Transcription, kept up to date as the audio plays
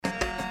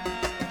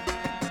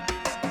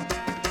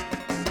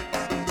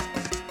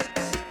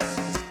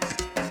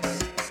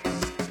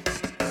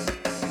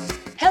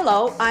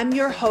Hello, I'm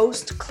your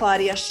host,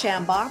 Claudia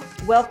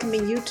Shambach,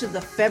 welcoming you to the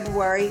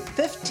February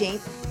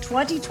 15th,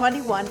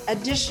 2021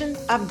 edition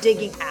of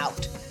Digging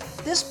Out.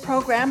 This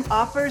program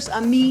offers a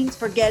means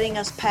for getting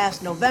us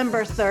past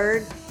November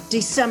 3rd,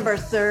 December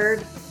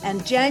 3rd,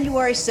 and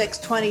January 6,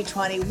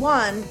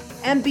 2021,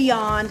 and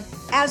beyond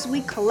as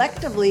we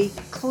collectively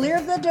clear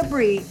the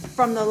debris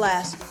from the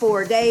last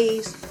 4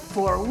 days,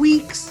 4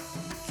 weeks,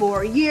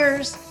 4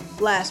 years,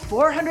 last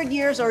 400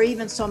 years, or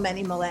even so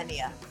many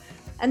millennia.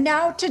 And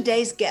now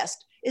today's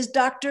guest is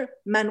Dr.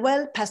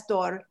 Manuel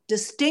Pastor,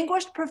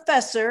 Distinguished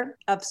Professor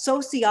of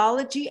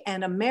Sociology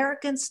and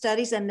American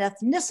Studies and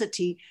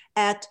Ethnicity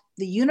at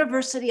the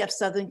University of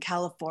Southern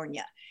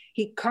California.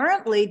 He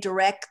currently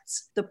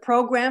directs the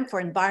Program for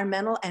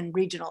Environmental and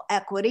Regional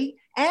Equity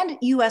and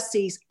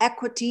USC's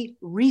Equity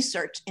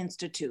Research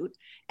Institute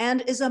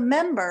and is a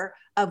member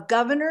of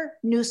Governor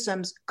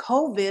Newsom's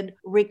COVID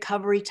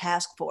Recovery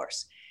Task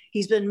Force.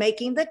 He's been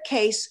making the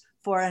case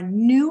for a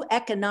new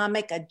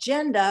economic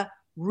agenda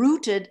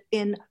rooted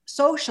in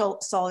social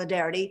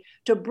solidarity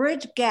to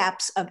bridge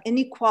gaps of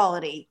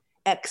inequality,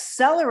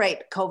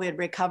 accelerate COVID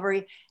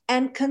recovery,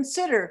 and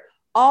consider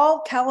all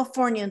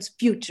Californians'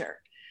 future.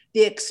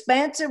 The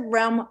expansive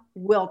realm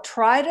we'll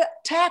try to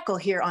tackle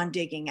here on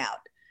Digging Out.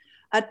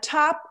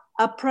 Atop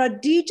a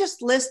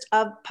prodigious list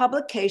of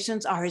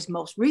publications are his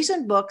most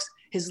recent books,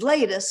 his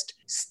latest,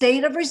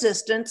 State of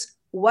Resistance,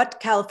 What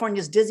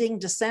California's Dizzying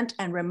Descent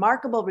and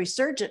Remarkable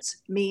Resurgence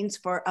Means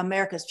for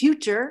America's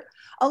Future,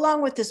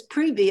 along with his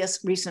previous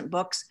recent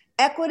books,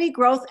 Equity,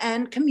 Growth,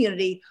 and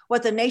Community,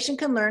 What the Nation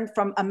Can Learn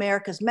from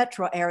America's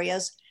Metro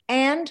Areas,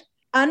 and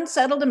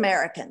Unsettled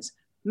Americans,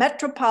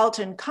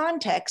 Metropolitan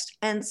Context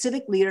and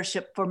Civic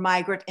Leadership for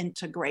Migrant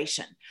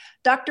Integration.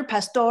 Dr.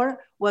 Pastor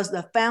was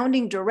the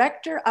founding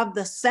director of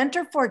the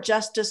Center for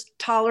Justice,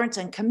 Tolerance,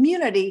 and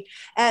Community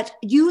at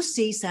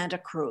UC Santa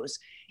Cruz.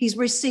 He's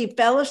received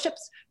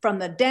fellowships from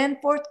the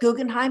Danforth,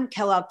 Guggenheim,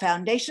 Kellogg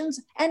Foundations,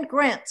 and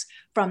grants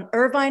from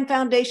Irvine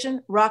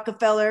Foundation,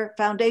 Rockefeller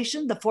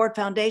Foundation, the Ford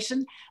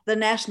Foundation, the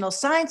National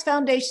Science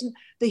Foundation,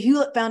 the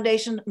Hewlett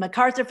Foundation,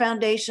 MacArthur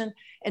Foundation,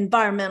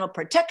 Environmental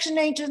Protection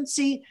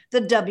Agency,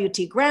 the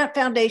W.T. Grant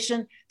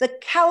Foundation, the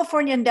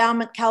California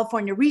Endowment,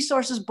 California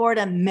Resources Board,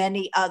 and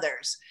many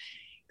others.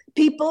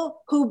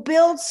 People who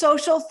build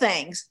social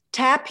things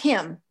tap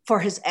him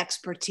for his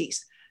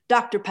expertise.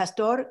 Dr.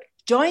 Pastor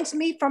joins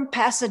me from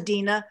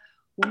Pasadena.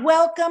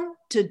 Welcome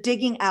to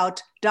Digging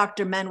Out,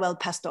 Dr. Manuel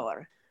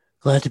Pastor.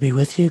 Glad to be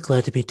with you.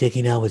 Glad to be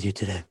digging out with you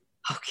today.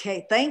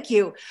 Okay, thank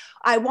you.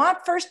 I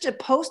want first to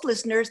post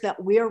listeners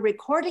that we are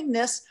recording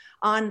this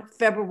on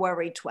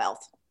February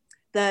 12th.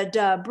 The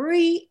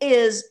debris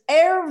is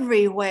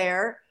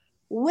everywhere,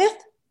 with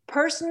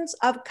persons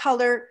of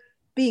color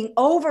being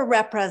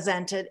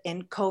overrepresented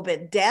in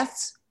COVID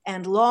deaths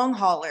and long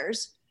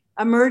haulers,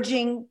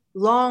 emerging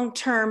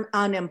long-term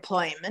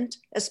unemployment,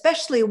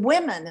 especially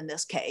women in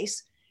this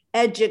case,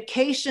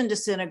 education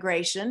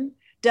disintegration,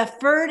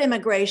 deferred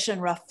immigration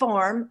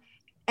reform,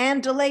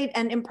 and delayed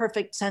and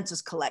imperfect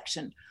census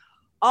collection.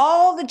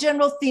 All the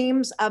general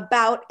themes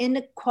about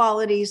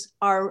inequalities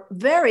are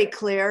very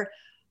clear.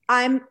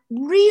 I'm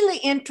really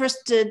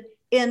interested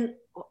in,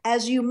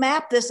 as you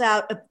map this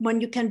out,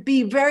 when you can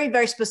be very,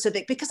 very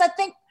specific, because I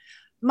think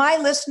my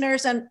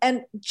listeners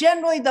and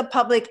generally the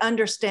public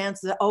understands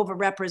the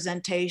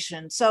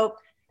overrepresentation. So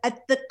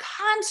at the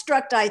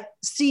construct I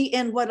see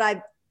in what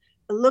I've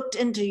looked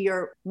into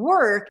your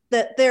work,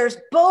 that there's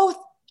both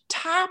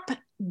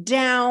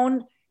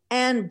top-down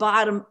and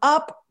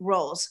bottom-up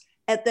roles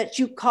that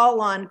you call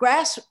on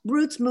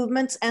grassroots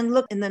movements and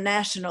look in the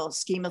national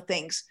scheme of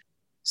things.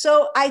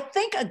 So I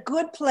think a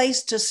good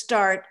place to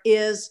start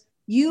is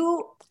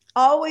you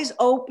always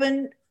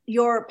open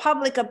your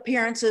public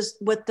appearances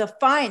with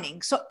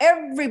defining, so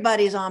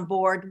everybody's on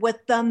board with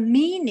the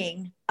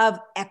meaning of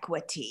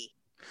equity.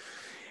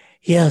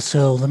 Yeah,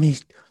 so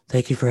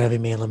thank you for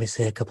having me, and let me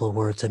say a couple of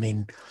words. I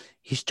mean,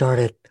 you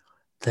started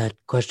that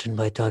question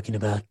by talking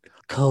about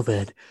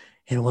COVID,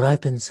 and what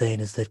I've been saying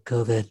is that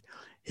COVID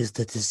is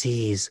the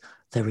disease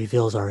that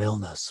reveals our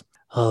illness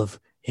of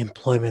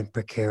employment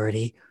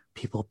precarity,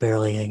 people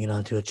barely hanging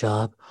on to a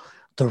job,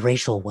 the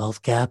racial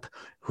wealth gap,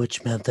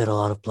 which meant that a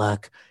lot of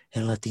Black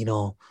and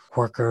Latino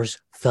workers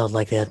felt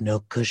like they had no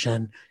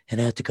cushion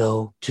and had to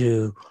go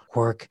to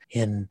work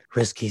in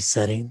risky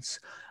settings,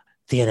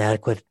 the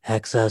inadequate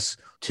access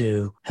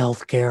to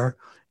healthcare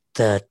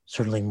that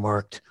certainly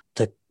marked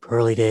the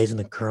early days and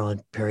the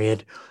current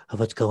period of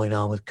what's going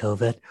on with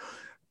COVID,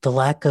 the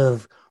lack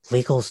of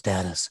legal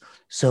status,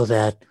 so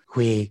that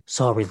we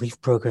saw relief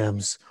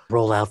programs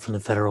roll out from the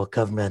federal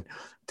government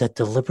that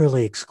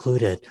deliberately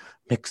excluded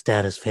mixed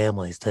status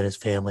families, that is,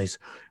 families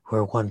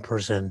where one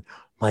person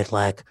might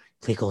lack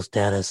legal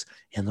status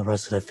and the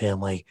rest of the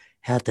family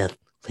had that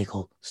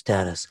legal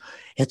status.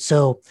 And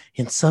so,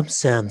 in some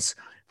sense,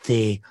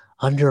 the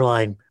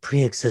underlying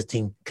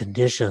pre-existing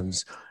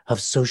conditions of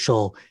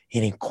social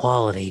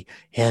inequality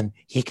and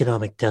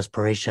economic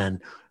desperation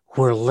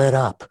were lit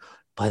up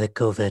by the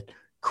COVID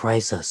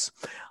crisis.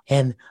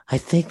 And I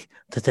think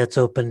that that's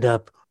opened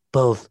up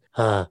both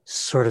a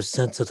sort of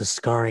sense of the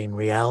scarring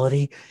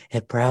reality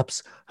and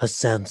perhaps a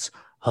sense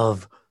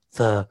of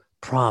the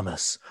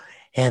promise.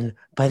 And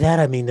by that,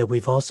 I mean that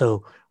we've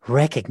also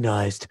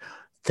recognized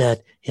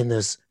that in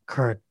this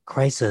current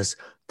crisis,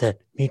 that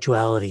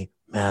mutuality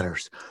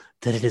matters,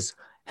 that it is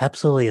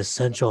absolutely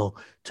essential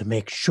to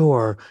make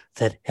sure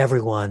that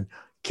everyone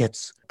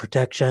gets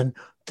protection,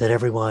 that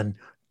everyone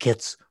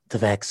gets the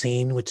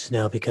vaccine, which is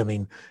now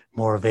becoming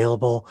more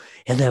available,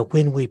 and that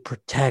when we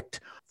protect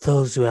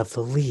those who have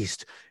the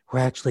least, we're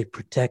actually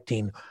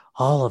protecting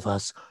all of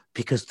us,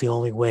 because the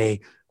only way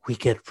we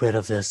get rid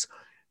of this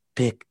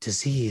big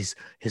disease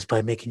is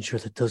by making sure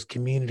that those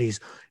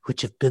communities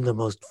which have been the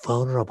most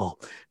vulnerable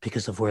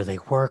because of where they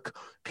work,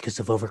 because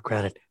of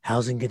overcrowded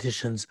housing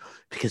conditions,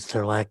 because of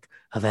their lack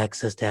of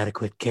access to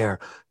adequate care,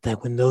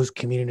 that when those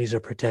communities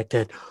are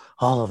protected,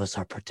 all of us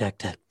are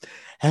protected.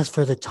 As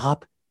for the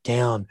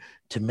top-down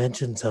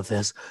dimensions of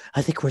this,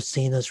 I think we're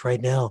seeing this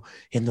right now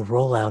in the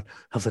rollout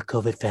of the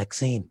COVID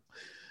vaccine.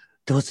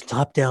 There was a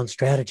top-down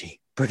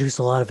strategy: produce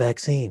a lot of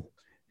vaccine,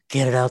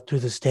 get it out through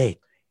the state,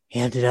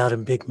 hand it out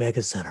in big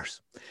mega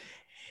centers.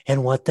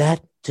 And what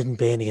that didn't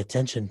pay any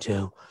attention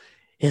to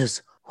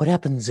is what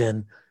happens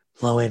in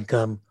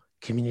low-income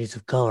communities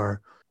of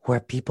color where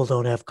people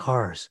don't have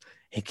cars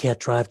and can't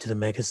drive to the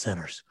mega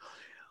centers.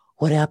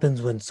 What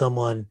happens when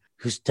someone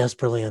who's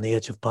desperately on the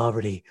edge of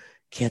poverty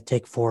can't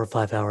take 4 or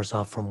 5 hours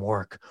off from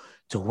work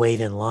to wait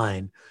in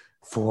line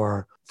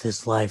for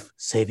this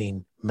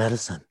life-saving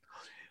medicine?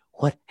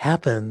 What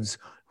happens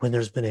when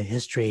there's been a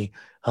history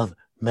of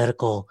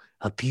medical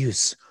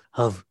abuse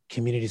of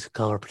communities of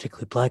color,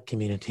 particularly Black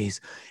communities?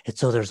 And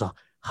so there's a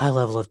high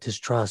level of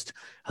distrust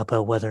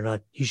about whether or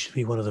not you should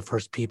be one of the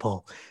first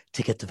people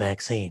to get the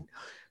vaccine.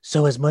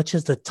 So as much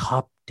as the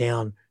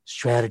top-down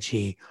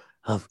strategy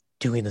of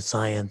doing the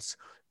science,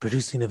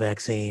 producing the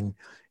vaccine,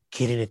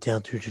 getting it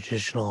down through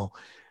traditional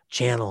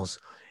channels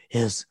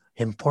is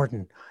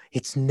important,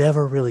 it's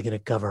never really going to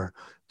cover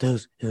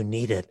those who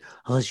need it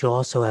unless you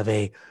also have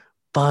a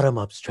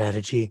bottom-up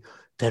strategy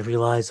that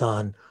relies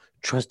on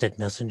trusted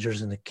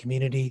messengers in the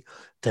community,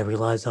 that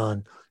relies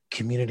on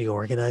community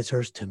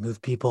organizers to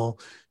move people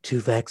to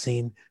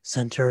vaccine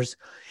centers,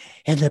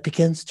 and that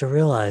begins to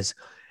realize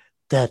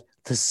that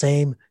the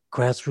same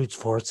grassroots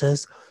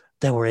forces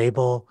that were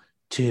able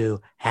to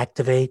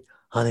activate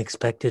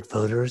unexpected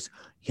voters,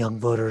 young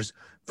voters,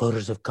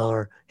 voters of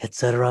color,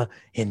 etc.,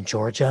 in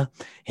Georgia,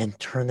 and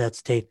turn that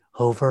state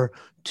over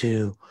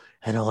to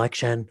an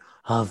election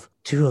of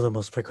two of the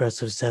most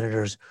progressive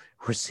senators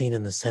we're seeing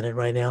in the Senate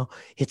right now.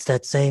 It's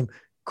that same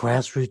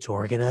grassroots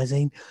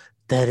organizing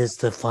that is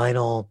the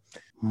final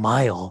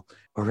mile,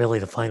 or really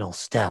the final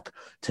step,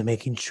 to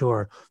making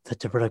sure that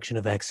the production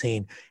of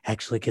vaccine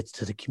actually gets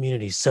to the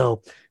community.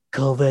 So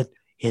COVID,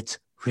 it's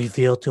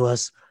revealed to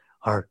us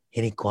our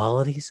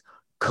inequalities.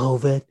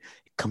 COVID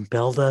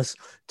compelled us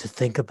to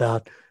think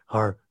about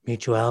our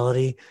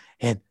mutuality.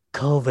 And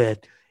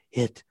COVID,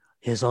 it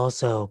is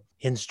also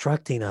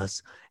instructing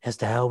us as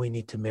to how we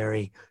need to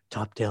marry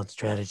top-down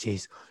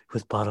strategies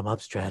with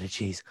bottom-up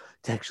strategies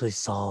to actually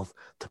solve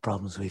the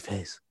problems we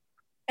face.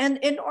 And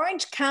in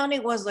Orange County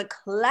was a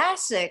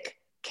classic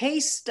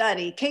case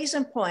study, case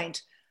in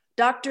point,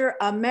 Dr.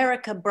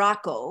 America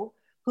Bracco,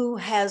 who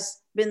has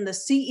been the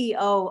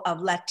CEO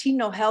of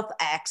Latino Health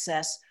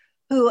Access,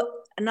 who,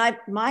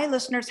 my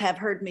listeners have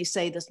heard me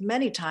say this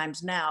many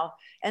times now,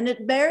 and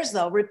it bears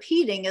though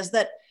repeating, is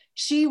that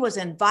she was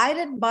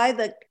invited by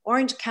the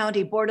Orange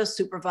County Board of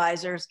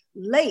Supervisors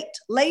late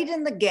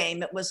in the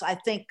game. It was, I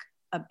think,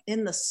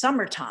 in the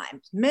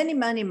summertime,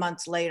 many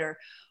months later,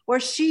 where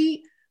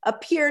she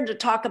appeared to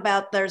talk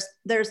about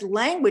there's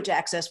language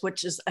access,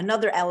 which is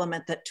another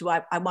element that too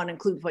I want to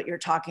include what you're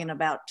talking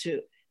about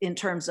too, in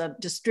terms of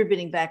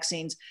distributing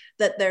vaccines,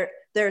 that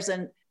there's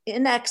an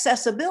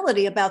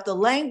inaccessibility about the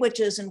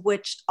languages in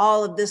which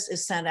all of this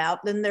is sent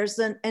out. Then there's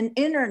an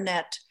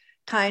internet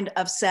kind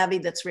of savvy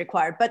that's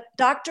required. But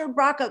Dr.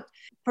 Bracco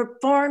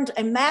performed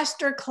a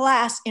master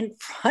class in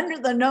front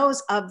of the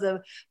nose of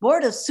the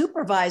Board of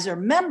Supervisor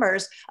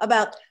members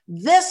about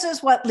this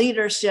is what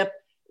leadership,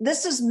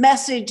 this is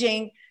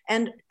messaging,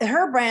 and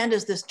her brand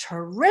is this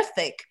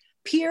terrific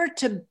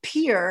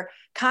peer-to-peer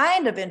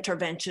kind of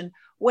intervention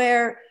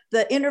where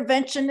the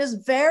intervention is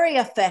very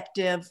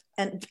effective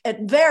and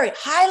very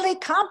highly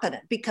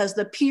competent because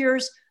the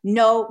peers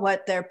know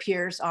what their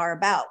peers are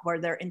about, where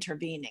they're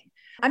intervening.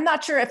 I'm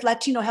not sure if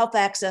Latino Health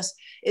Access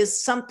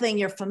is something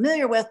you're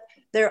familiar with.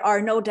 There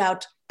are no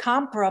doubt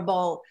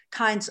comparable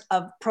kinds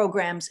of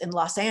programs in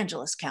Los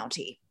Angeles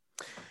County.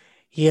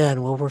 Yeah,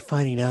 and what we're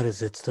finding out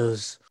is it's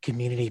those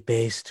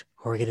community-based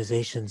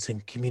organizations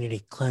and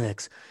community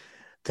clinics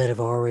that have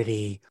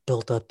already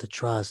built up the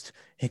trust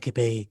and could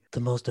be the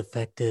most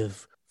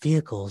effective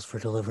vehicles for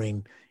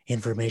delivering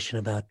information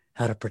about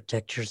how to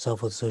protect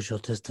yourself with social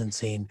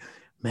distancing,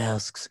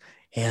 masks,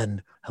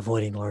 and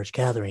avoiding large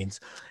gatherings.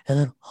 And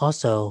then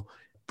also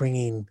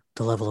bringing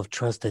the level of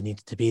trust that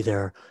needs to be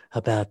there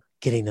about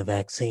getting the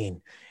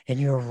vaccine. And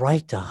you're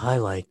right to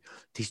highlight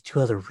these two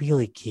other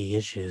really key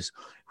issues,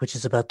 which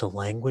is about the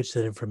language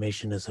that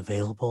information is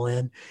available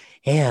in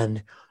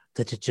and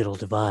the digital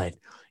divide.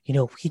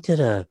 We did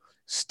a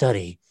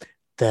study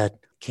that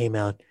came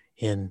out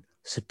in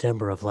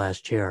September of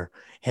last year,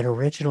 and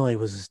originally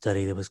was a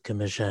study that was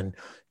commissioned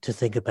to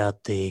think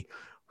about the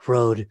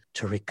road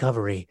to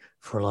recovery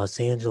for Los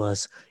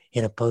Angeles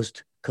in a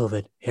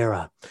post-COVID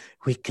era.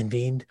 We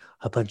convened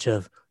a bunch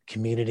of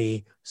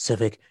community,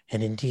 civic,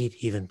 and indeed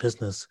even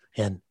business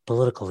and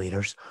political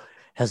leaders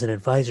as an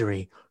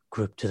advisory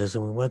group to this.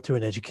 And we went through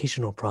an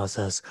educational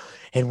process.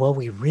 And what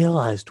we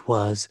realized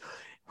was,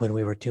 when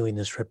we were doing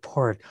this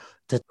report,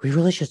 that we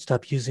really should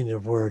stop using the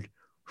word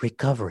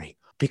recovery,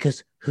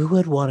 because who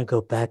would want to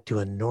go back to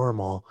a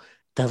normal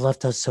that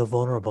left us so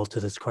vulnerable to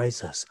this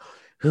crisis?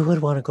 Who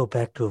would want to go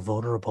back to a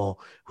vulnerable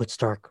with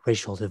stark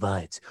racial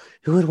divides?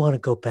 Who would want to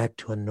go back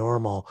to a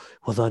normal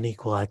with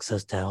unequal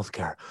access to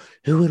healthcare?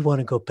 Who would want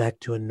to go back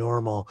to a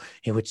normal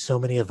in which so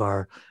many of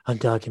our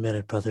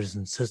undocumented brothers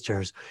and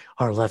sisters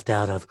are left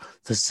out of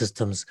the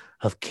systems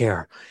of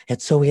care?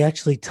 And so we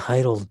actually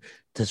titled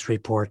this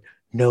report,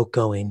 No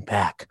Going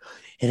Back.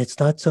 And it's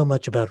not so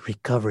much about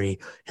recovery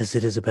as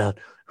it is about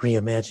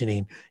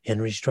reimagining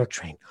and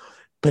restructuring.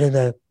 But in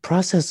the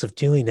process of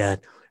doing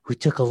that, we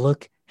took a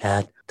look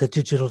at the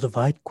digital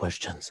divide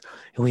questions.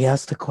 And we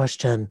asked the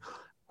question,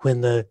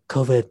 when the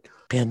COVID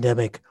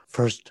pandemic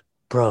first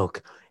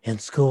broke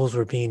and schools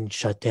were being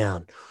shut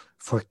down,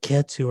 for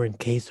kids who were in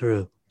K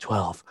through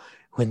 12,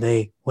 when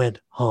they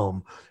went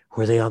home,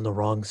 were they on the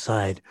wrong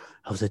side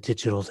of the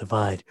digital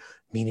divide,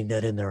 meaning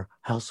that in their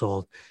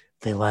household,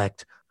 they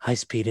lacked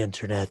high-speed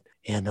internet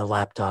and a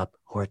laptop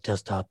or a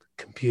desktop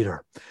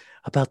computer?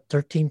 About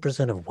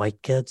 13% of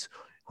white kids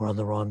were on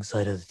the wrong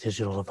side of the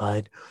digital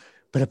divide,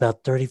 but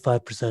about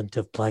 35%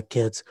 of Black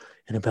kids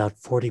and about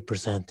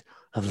 40%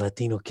 of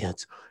Latino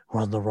kids were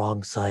on the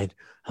wrong side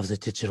of the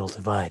digital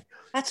divide.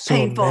 That's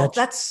painful.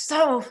 That's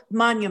so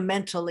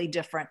monumentally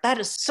different. That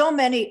is so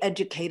many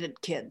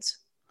educated kids.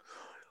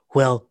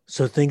 Well,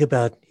 so think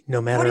about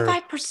no matter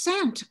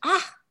 45%.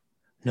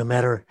 No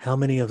matter how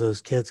many of those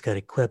kids got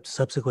equipped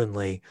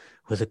subsequently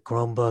with a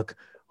Chromebook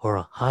or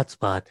a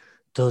hotspot,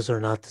 those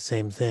are not the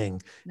same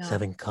thing as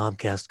having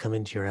Comcast come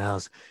into your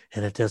house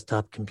and a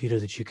desktop computer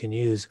that you can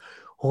use,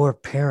 or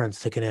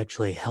parents that can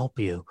actually help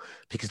you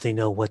because they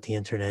know what the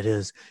internet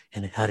is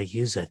and how to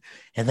use it.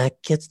 And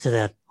that gets to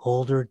that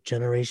older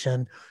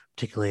generation,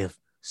 particularly of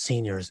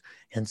seniors.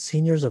 And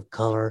seniors of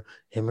color,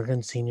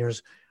 immigrant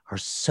seniors, are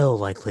so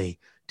likely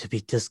to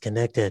be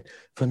disconnected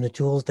from the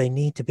tools they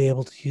need to be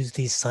able to use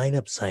these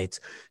sign-up sites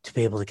to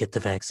be able to get the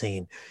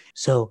vaccine.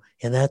 So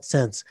in that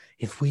sense,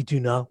 if we do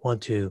not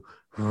want to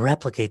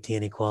replicate the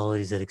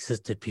inequalities that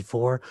existed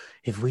before,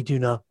 if we do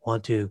not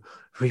want to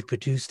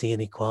reproduce the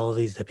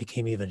inequalities that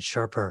became even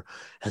sharper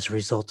as a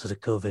result of the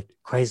COVID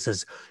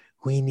crisis,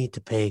 we need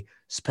to pay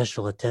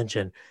special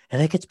attention.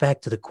 And that gets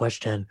back to the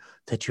question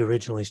that you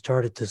originally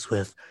started this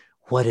with: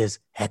 what is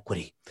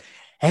equity?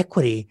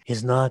 Equity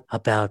is not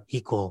about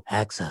equal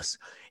access.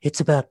 It's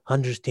about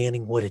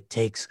understanding what it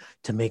takes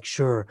to make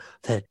sure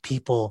that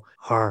people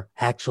are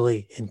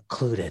actually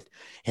included.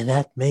 And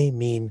that may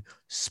mean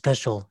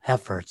special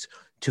efforts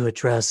to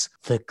address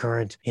the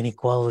current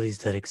inequalities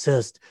that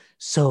exist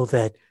so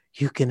that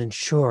you can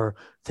ensure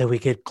that we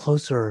get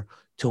closer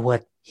to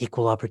what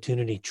equal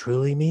opportunity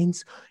truly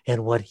means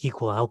and what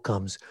equal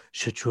outcomes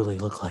should truly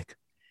look like.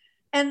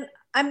 And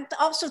I'm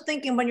also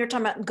thinking, when you're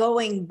talking about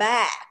going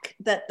back,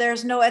 that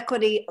there's no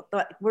equity,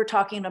 but we're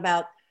talking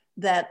about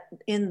that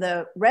in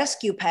the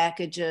rescue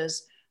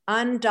packages,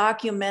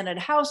 undocumented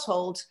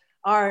households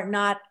are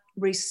not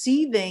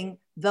receiving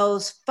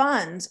those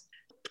funds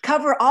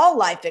cover all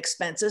life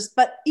expenses.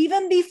 But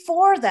even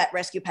before that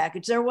rescue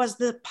package, there was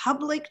the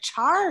public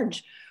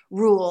charge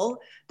rule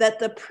that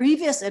the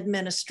previous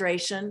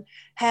administration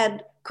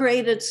had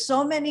created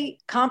so many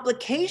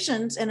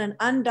complications in an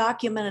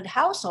undocumented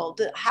household,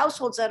 the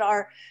households that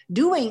are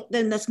doing,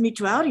 then this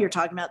mutuality you're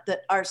talking about,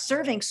 that are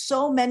serving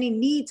so many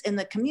needs in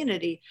the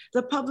community,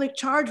 the public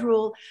charge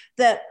rule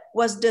that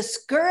was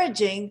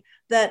discouraging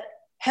that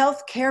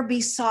health care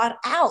be sought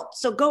out.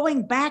 So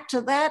going back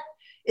to that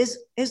is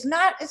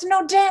not, it's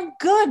no damn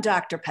good,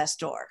 Dr.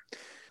 Pastor.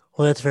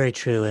 Well, that's very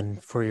true.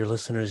 And for your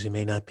listeners who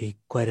may not be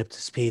quite up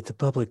to speed, the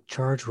public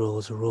charge rule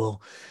is a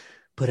rule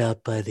put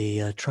out by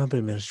the Trump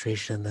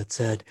administration that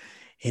said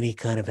any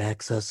kind of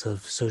access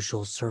of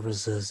social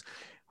services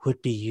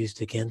would be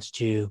used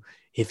against you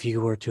if you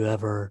were to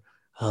ever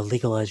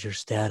legalize your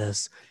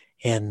status,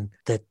 and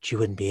that you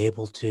wouldn't be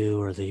able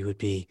to, or that you would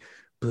be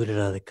booted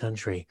out of the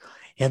country.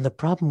 And the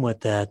problem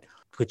with that,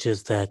 which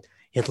is that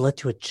it led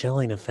to a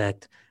chilling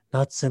effect,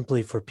 not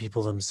simply for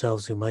people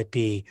themselves who might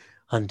be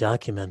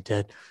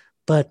undocumented,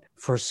 but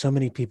for so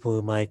many people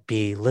who might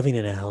be living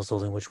in a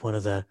household in which one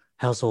of the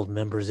household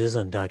members is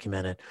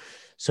undocumented.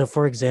 So,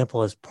 for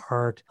example, as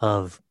part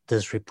of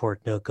this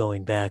report, No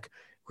Going Back,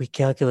 we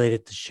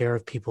calculated the share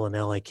of people in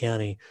LA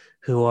County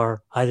who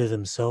are either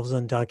themselves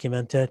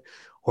undocumented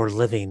or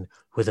living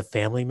with a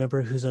family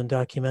member who's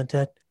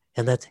undocumented.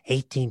 And that's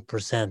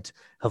 18%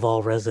 of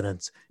all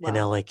residents in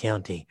Wow. LA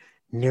County,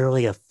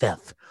 nearly a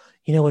fifth.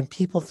 When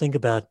people think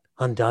about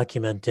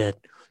undocumented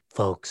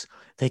folks,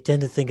 they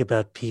tend to think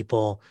about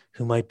people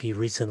who might be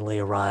recently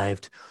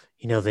arrived.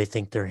 They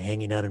think they're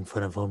hanging out in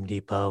front of Home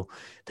Depot.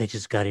 They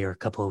just got here a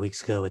couple of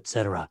weeks ago, et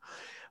cetera.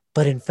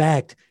 But in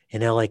fact,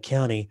 in LA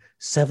County,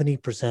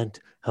 70%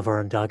 of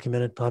our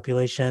undocumented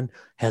population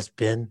has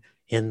been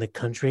in the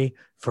country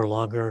for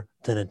longer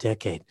than a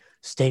decade.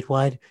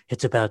 Statewide,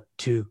 it's about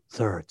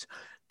 2/3.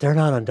 They're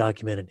not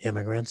undocumented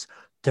immigrants.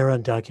 They're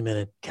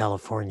undocumented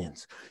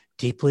Californians,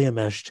 deeply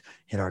enmeshed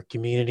in our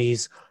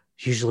communities,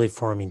 usually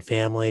forming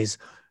families,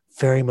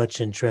 very much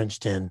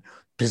entrenched in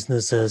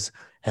businesses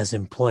as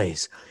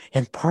employees.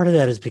 And part of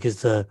that is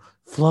because the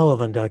flow of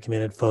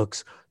undocumented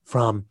folks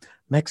from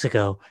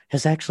Mexico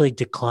has actually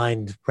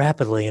declined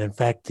rapidly. And in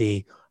fact,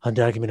 the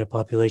undocumented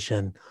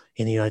population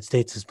in the United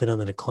States has been on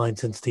the decline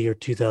since the year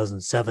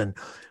 2007,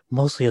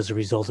 mostly as a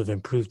result of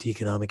improved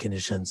economic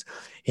conditions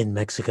in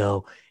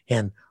Mexico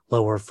and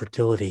lower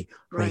fertility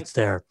rates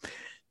there.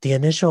 The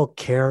initial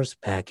CARES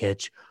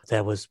package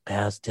that was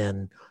passed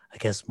in, I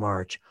guess,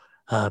 March,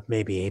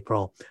 maybe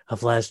April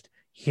of last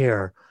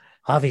year,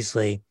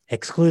 obviously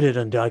excluded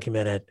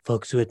undocumented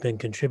folks who had been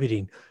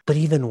contributing. But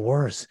even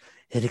worse,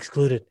 it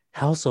excluded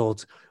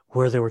households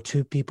where there were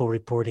two people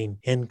reporting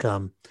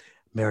income,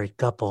 married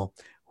couple,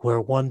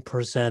 where one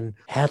person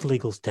had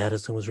legal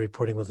status and was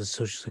reporting with a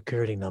Social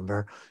Security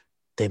number.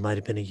 They might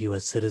have been a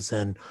U.S.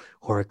 citizen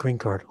or a green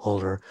card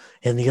holder.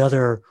 And the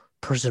other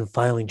person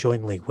filing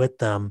jointly with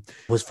them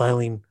was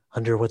filing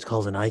under what's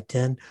called an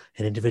ITIN,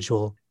 an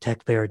individual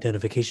taxpayer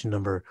identification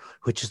number,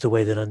 which is the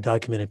way that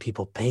undocumented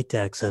people pay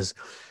taxes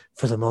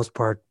for the most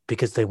part,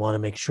 because they want to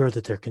make sure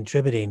that they're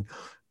contributing,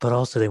 but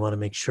also they want to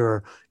make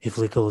sure if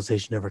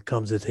legalization ever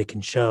comes that they can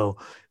show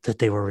that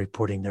they were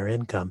reporting their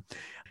income.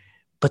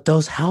 But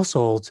those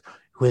households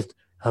with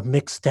a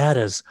mixed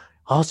status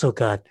also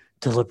got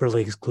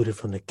deliberately excluded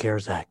from the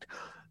CARES Act.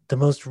 The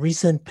most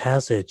recent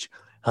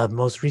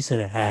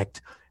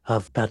act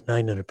of about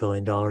 $900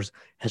 billion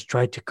has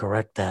tried to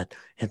correct that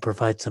and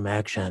provide some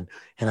action.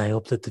 And I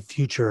hope that the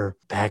future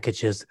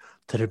packages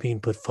that are being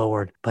put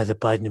forward by the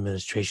Biden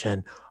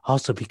administration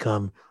also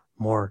become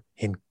more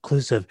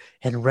inclusive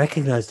and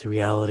recognize the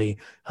reality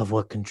of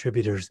what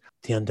contributors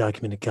the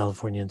undocumented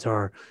Californians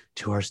are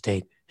to our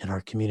state and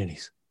our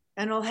communities.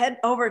 And we'll head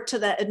over to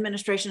that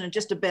administration in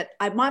just a bit.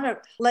 I want to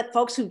let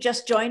folks who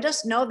just joined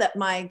us know that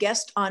my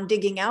guest on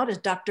Digging Out is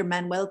Dr.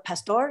 Manuel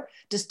Pastor,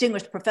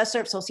 Distinguished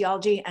Professor of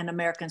Sociology and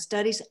American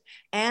Studies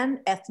and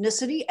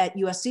Ethnicity at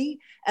USC,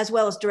 as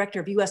well as Director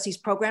of USC's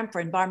Program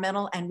for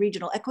Environmental and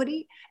Regional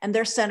Equity and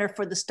their Center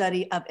for the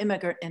Study of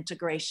Immigrant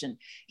Integration.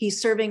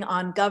 He's serving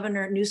on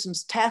Governor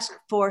Newsom's task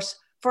force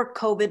for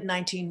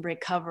COVID-19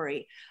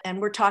 recovery.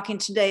 And we're talking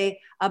today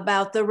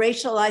about the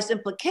racialized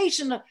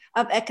implication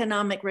of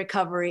economic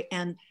recovery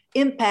and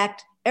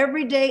impact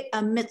every day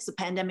amidst the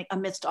pandemic,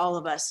 amidst all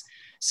of us.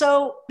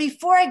 So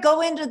before I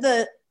go into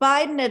the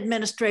Biden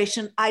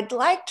administration, I'd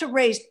like to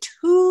raise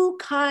two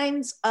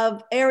kinds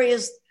of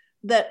areas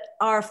that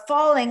are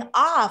falling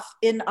off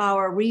in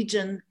our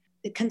region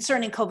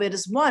concerning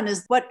COVID. One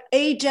is what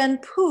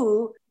Ajen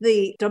Poo,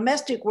 the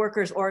domestic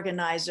workers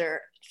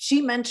organizer, she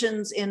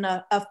mentions in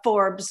a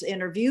Forbes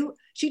interview.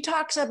 She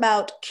talks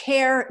about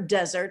care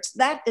deserts.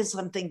 That is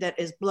something that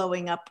is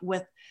blowing up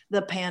with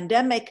the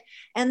pandemic.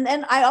 And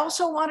then I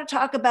also want to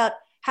talk about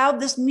how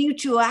this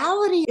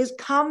mutuality is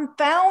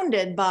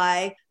confounded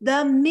by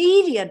the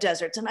media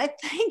deserts. And I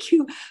thank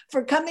you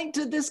for coming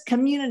to this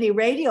community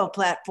radio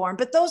platform.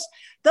 But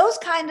those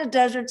kind of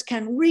deserts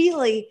can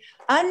really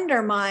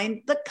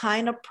undermine the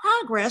kind of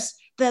progress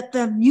that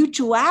the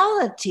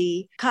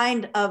mutuality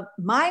kind of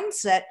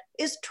mindset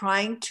is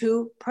trying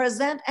to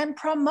present and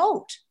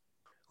promote.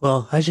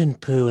 Well, Ajen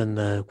Poo and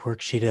the work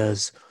she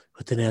does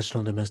with the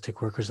National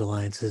Domestic Workers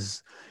Alliance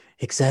is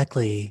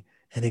exactly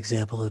an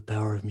example of the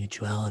power of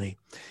mutuality.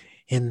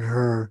 In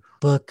her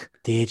book,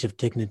 The Age of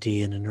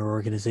Dignity, and in her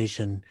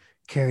organization,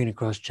 Caring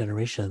Across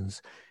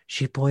Generations,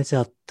 she points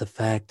out the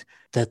fact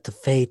that the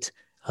fate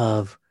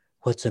of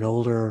what's an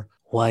older,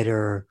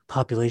 wider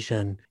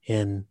population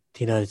in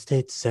the United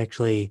States is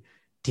actually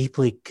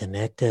deeply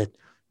connected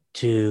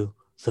to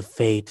the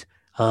fate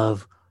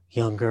of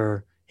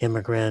younger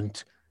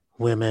immigrant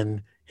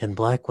women and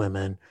Black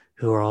women,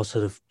 who are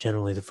also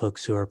generally the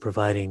folks who are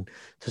providing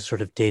the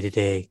sort of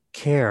day-to-day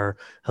care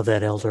of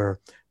that elder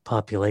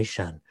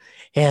population.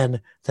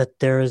 And that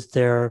there is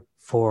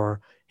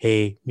therefore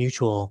a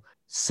mutual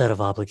set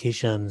of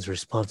obligations,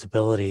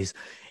 responsibilities,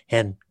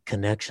 and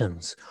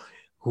connections.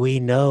 We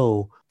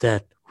know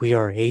that we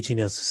are aging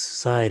as a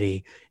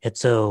society, and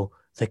so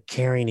the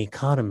caring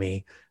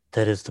economy,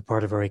 that is the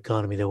part of our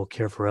economy that will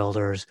care for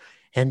elders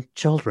and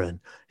children,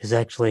 is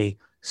actually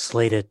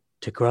slated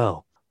to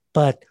grow.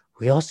 But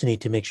we also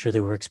need to make sure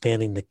that we're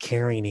expanding the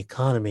caring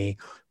economy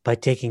by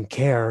taking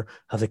care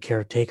of the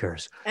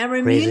caretakers. And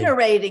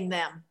remunerating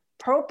them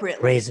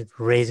appropriately.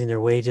 Raising their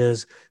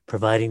wages,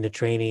 providing the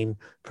training,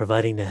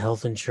 providing the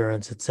health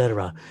insurance,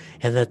 etc.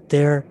 And that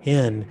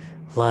therein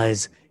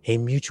lies a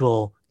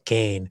mutual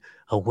gain,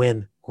 a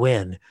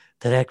win-win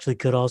that actually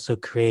could also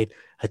create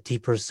a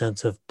deeper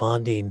sense of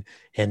bonding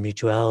and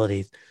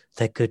mutuality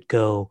that could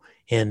go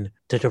in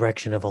the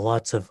direction of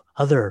lots of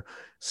other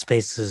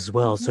spaces as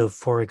well. So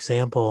for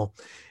example,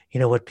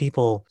 what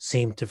people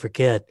seem to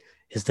forget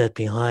is that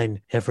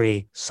behind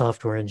every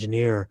software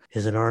engineer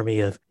is an army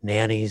of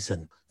nannies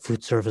and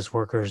food service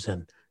workers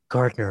and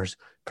gardeners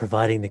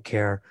providing the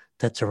care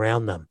that's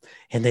around them.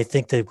 And they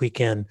think that we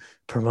can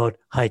promote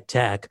high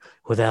tech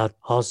without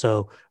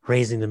also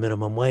raising the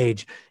minimum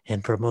wage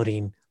and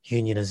promoting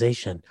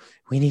unionization.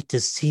 We need to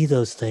see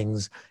those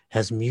things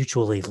as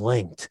mutually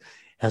linked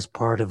as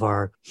part of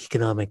our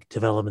economic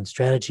development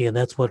strategy. And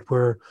that's what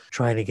we're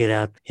trying to get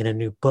out in a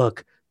new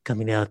book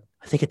coming out,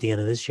 I think, at the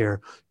end of this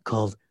year,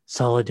 called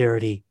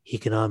Solidarity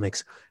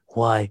Economics: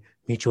 Why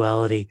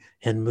Mutuality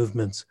and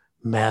Movements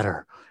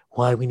Matter.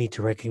 Why we need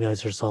to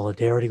recognize our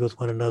solidarity with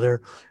one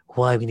another,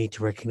 why we need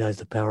to recognize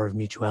the power of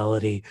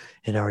mutuality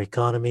in our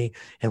economy,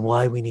 and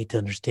why we need to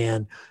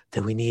understand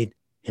that we need,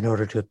 in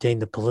order to obtain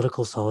the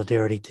political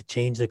solidarity to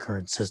change the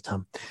current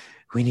system,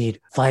 we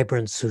need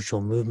vibrant social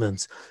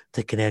movements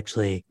that can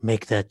actually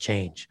make that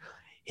change.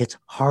 It's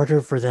harder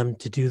for them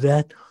to do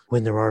that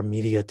when there are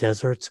media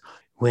deserts,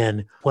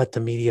 when what the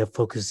media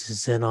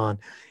focuses in on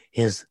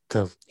is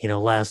the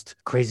last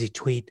crazy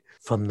tweet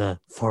from the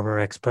former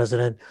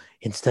ex-president,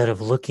 instead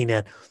of looking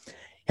at,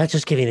 I'll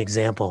just give you an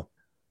example.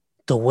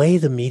 The way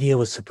the media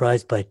was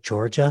surprised by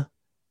Georgia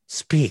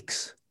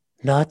speaks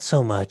not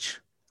so much,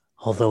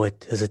 although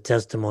it is a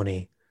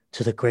testimony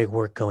to the great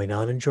work going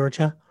on in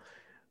Georgia,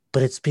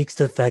 but it speaks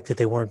to the fact that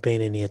they weren't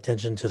paying any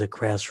attention to the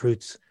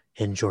grassroots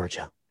in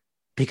Georgia.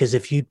 Because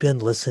if you'd been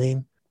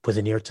listening with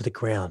an ear to the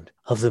ground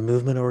of the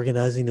movement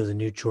organizing of the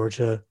New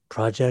Georgia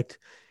Project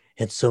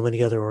and so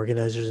many other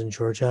organizers in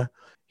Georgia,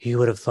 you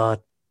would have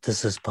thought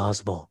this is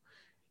possible.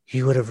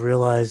 You would have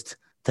realized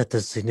that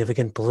the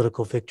significant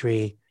political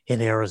victory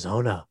in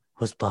Arizona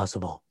was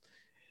possible.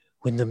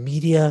 When the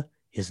media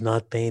is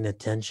not paying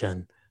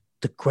attention,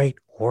 the great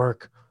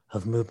work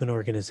of movement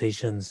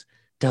organizations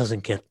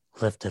doesn't get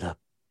lifted up.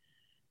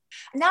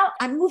 Now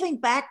I'm moving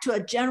back to a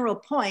general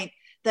point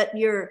that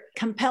you're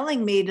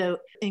compelling me to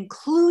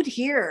include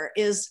here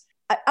is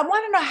I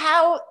want to know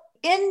how,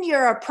 in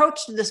your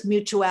approach to this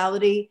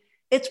mutuality,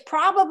 it's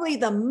probably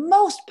the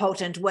most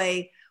potent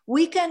way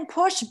we can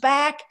push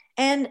back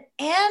and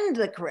end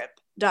the grip,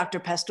 Dr.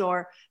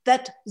 Pastor,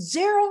 that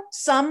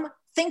zero-sum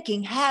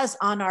thinking has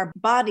on our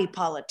body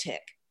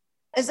politic.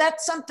 Is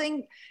that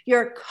something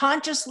you're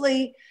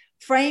consciously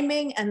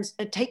framing and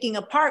taking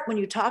apart when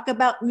you talk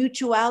about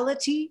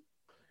mutuality?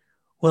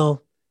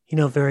 Well,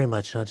 very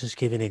much. I'll just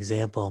give you an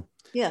example.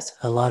 Yes.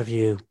 A lot of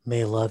you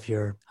may love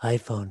your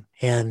iPhone.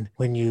 And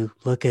when you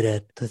look at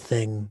it, the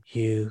thing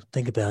you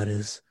think about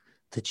is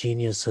the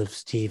genius of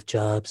Steve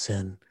Jobs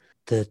and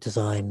the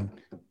design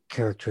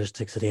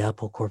characteristics of the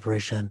Apple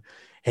Corporation.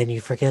 And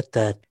you forget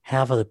that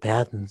half of the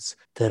patents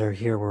that are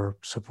here were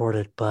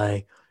supported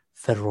by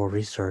federal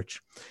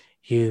research.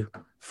 You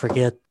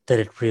forget that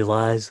it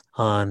relies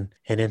on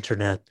an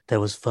internet that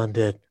was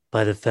funded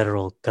by the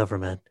federal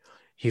government.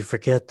 You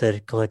forget that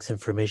it collects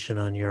information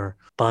on your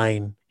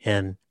buying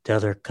and the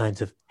other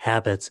kinds of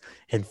habits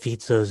and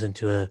feeds those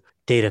into a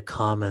data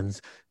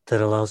commons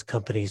that allows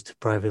companies to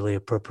privately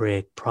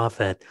appropriate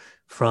profit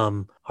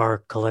from our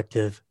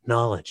collective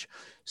knowledge.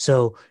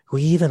 So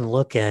we even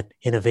look at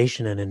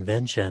innovation and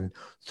invention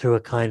through a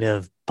kind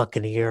of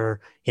buccaneer,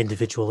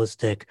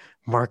 individualistic,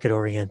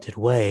 market-oriented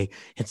way,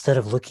 instead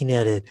of looking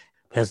at it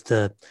as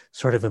the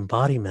sort of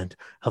embodiment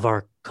of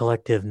our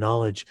collective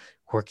knowledge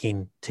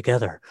working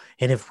together.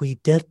 And if we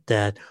did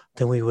that,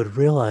 then we would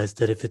realize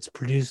that if it's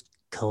produced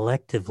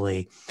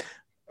collectively,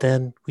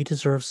 then we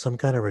deserve some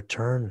kind of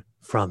return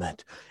from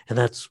it. And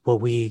that's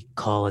what we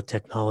call a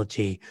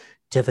technology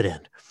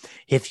dividend.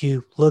 If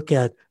you look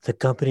at the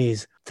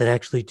companies that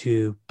actually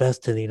do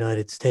best in the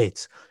United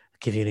States, I'll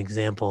give you an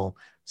example.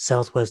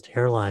 Southwest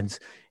Airlines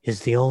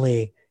is the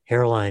only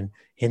airline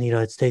in the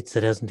United States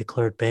that hasn't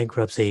declared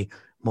bankruptcy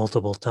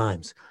multiple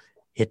times.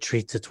 It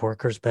treats its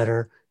workers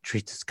better,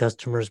 treats its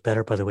customers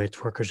better. By the way,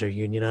 its workers are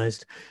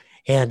unionized.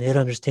 And it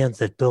understands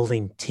that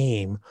building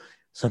team,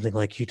 something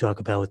like you talk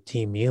about with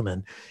Team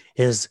Human,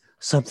 is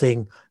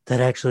something that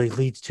actually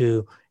leads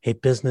to a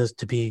business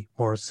to be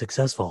more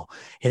successful.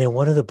 And in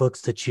one of the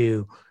books that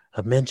you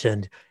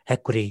mentioned,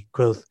 Equity,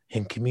 Growth,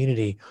 and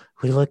Community,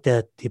 we looked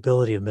at the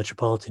ability of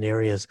metropolitan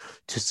areas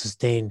to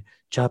sustain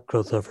job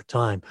growth over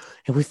time.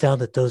 And we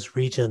found that those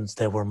regions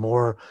that were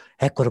more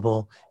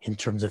equitable in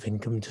terms of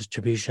income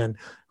distribution,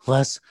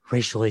 less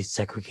racially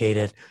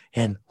segregated,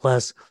 and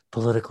less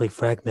politically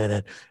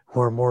fragmented,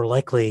 were more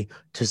likely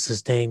to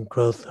sustain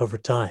growth over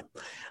time.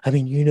 I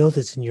mean, you know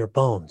this in your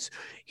bones.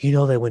 You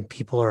know that when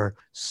people are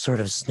sort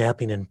of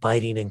snapping and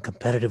biting and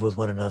competitive with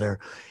one another,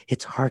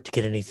 it's hard to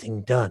get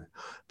anything done.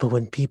 But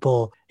when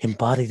people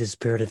embody the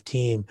spirit of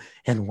team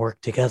and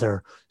work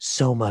together,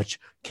 so much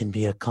can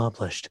be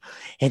accomplished.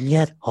 And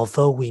yet,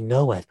 although we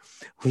know it,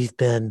 we've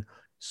been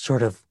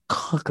sort of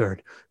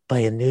conquered by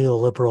a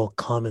neoliberal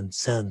common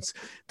sense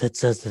that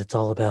says that it's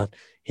all about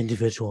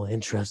individual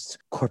interests,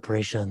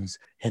 corporations,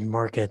 and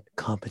market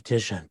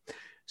competition.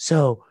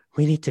 So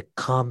we need to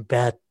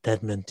combat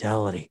that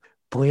mentality.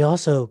 But we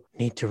also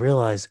need to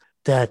realize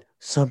that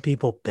some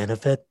people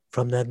benefit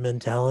from that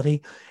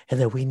mentality and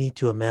that we need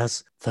to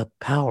amass the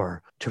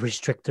power to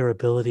restrict their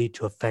ability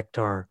to affect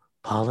our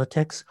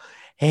politics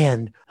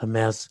and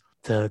amass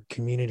the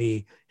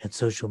community and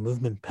social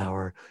movement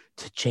power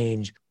to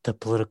change the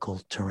political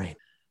terrain.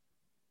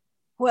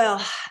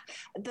 Well,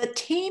 the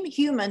team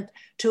human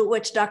to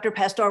which Dr.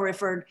 Pastor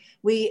referred,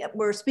 we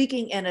were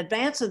speaking in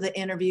advance of the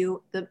interview.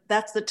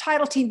 That's the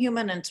title, Team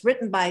Human, and it's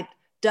written by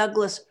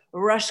Douglas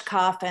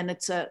Rushkoff, and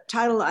it's a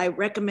title I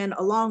recommend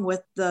along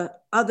with the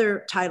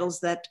other titles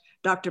that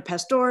Dr.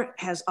 Pastor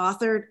has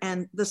authored.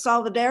 And the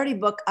Solidarity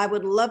book, I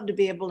would love to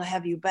be able to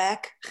have you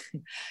back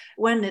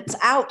when it's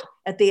out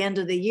at the end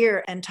of the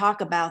year and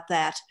talk about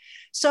that.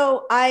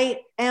 So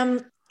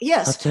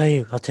yes.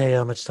 I'll tell you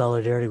how much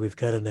solidarity we've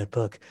got in that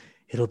book.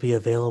 It'll be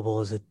available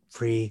as a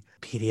free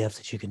PDF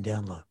that you can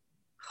download.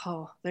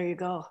 Oh, there you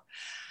go.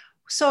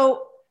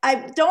 So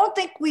I don't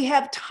think we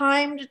have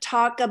time to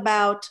talk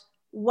about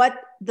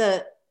what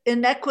the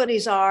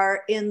inequities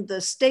are in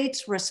the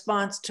state's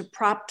response to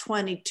Prop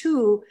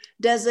 22,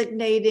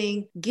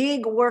 designating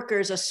gig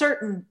workers, a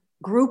certain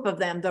group of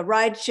them, the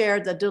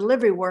rideshare, the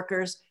delivery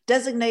workers,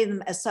 designating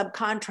them as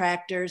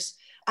subcontractors.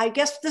 I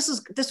guess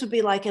this would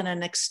be like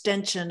an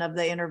extension of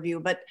the interview,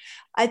 but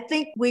I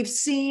think we've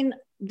seen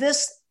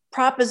this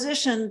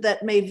proposition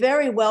that may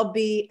very well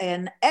be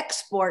an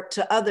export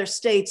to other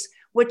states,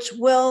 which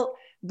will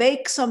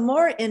bake some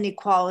more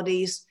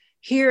inequalities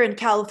here in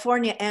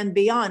California and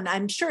beyond.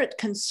 I'm sure it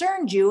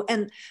concerns you.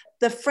 And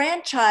the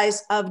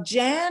franchise of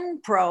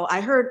JanPro,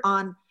 I heard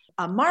on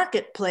a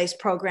marketplace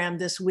program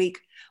this week,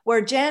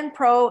 where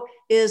JanPro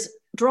is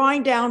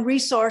drawing down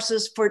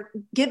resources for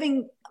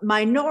giving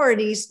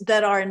minorities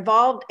that are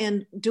involved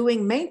in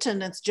doing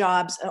maintenance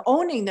jobs,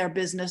 owning their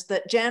business,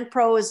 that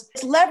JanPro is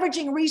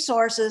leveraging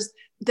resources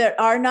that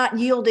are not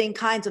yielding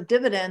kinds of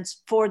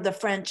dividends for the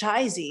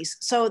franchisees.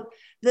 So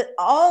that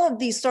all of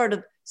these sort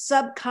of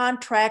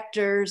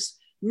subcontractors,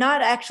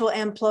 not actual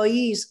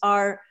employees,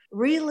 are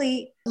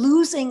really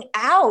losing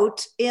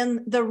out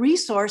in the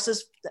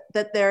resources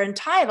that they're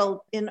entitled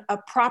in a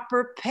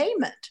proper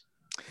payment.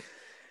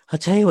 I'll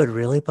tell you what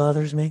really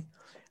bothers me.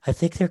 I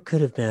think there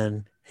could have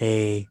been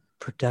a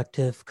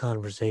productive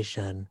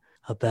conversation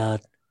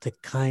about the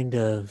kind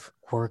of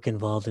work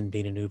involved in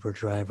being an Uber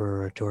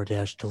driver or a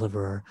DoorDash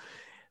deliverer.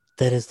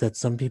 That is that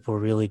some people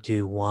really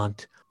do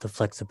want the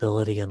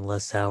flexibility and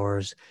less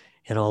hours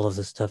and all of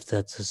the stuff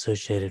that's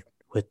associated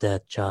with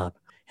that job.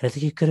 And I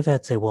think you could have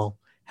had to say, well,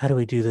 how do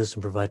we do this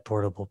and provide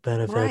portable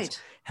benefits?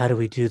 Right. How do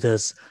we do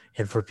this?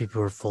 And for people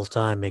who are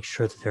full-time, make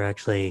sure that they're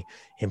actually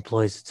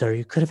employees, et cetera.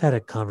 You could have had a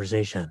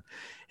conversation.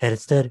 And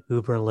instead,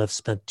 Uber and Lyft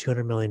spent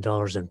 $200 million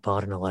and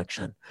bought an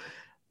election.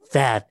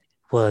 That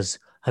was,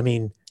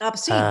 obscene.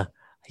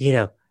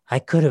 I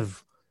could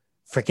have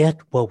forget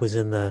what was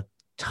in the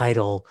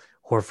title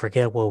or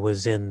forget what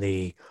was in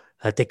the,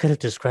 they could have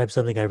described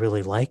something I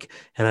really like,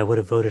 and I would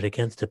have voted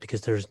against it,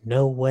 because there's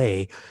no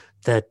way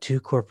that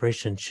two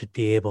corporations should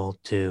be able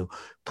to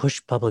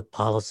push public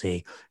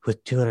policy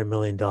with $200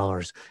 million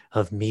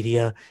of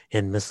media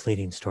and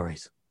misleading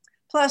stories.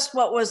 Plus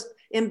what was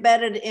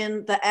embedded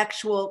in the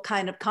actual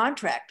kind of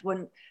contract.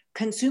 When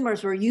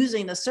consumers were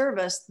using the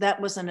service, that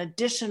was an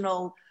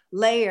additional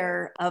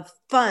layer of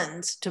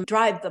funds to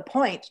drive the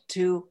point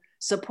to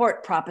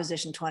support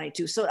Proposition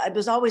 22. So it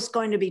was always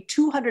going to be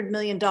 $200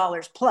 million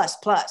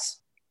plus.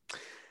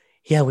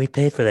 Yeah, we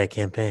paid for that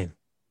campaign.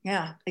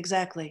 Yeah,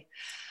 exactly.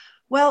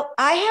 Well,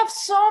 I have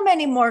so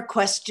many more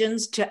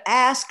questions to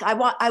ask.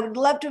 I would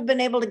love to have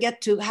been able to get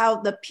to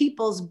how the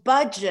people's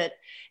budget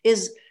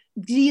is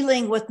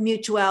dealing with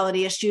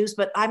mutuality issues,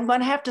 but I'm going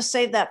to have to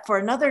save that for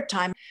another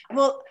time.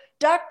 Well,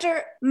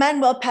 Dr.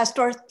 Manuel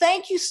Pastor,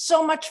 thank you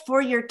so much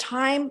for your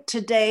time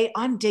today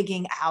on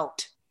Digging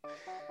Out.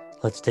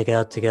 Let's dig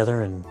out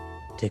together and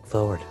dig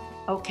forward.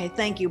 Okay,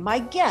 thank you. My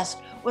guest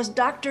was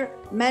Dr.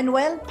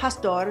 Manuel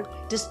Pastor,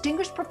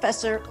 Distinguished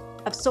Professor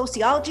of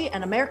Sociology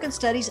and American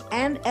Studies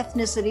and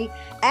Ethnicity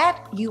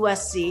at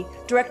USC,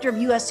 Director of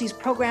USC's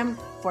Program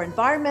for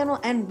Environmental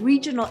and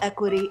Regional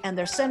Equity and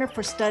their Center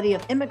for Study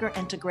of Immigrant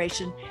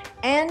Integration,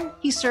 and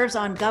he serves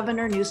on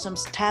Governor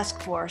Newsom's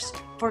task force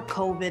for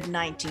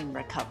COVID-19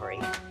 recovery.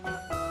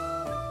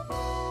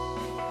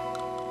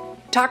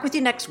 Talk with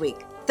you next week.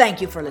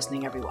 Thank you for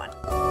listening, everyone.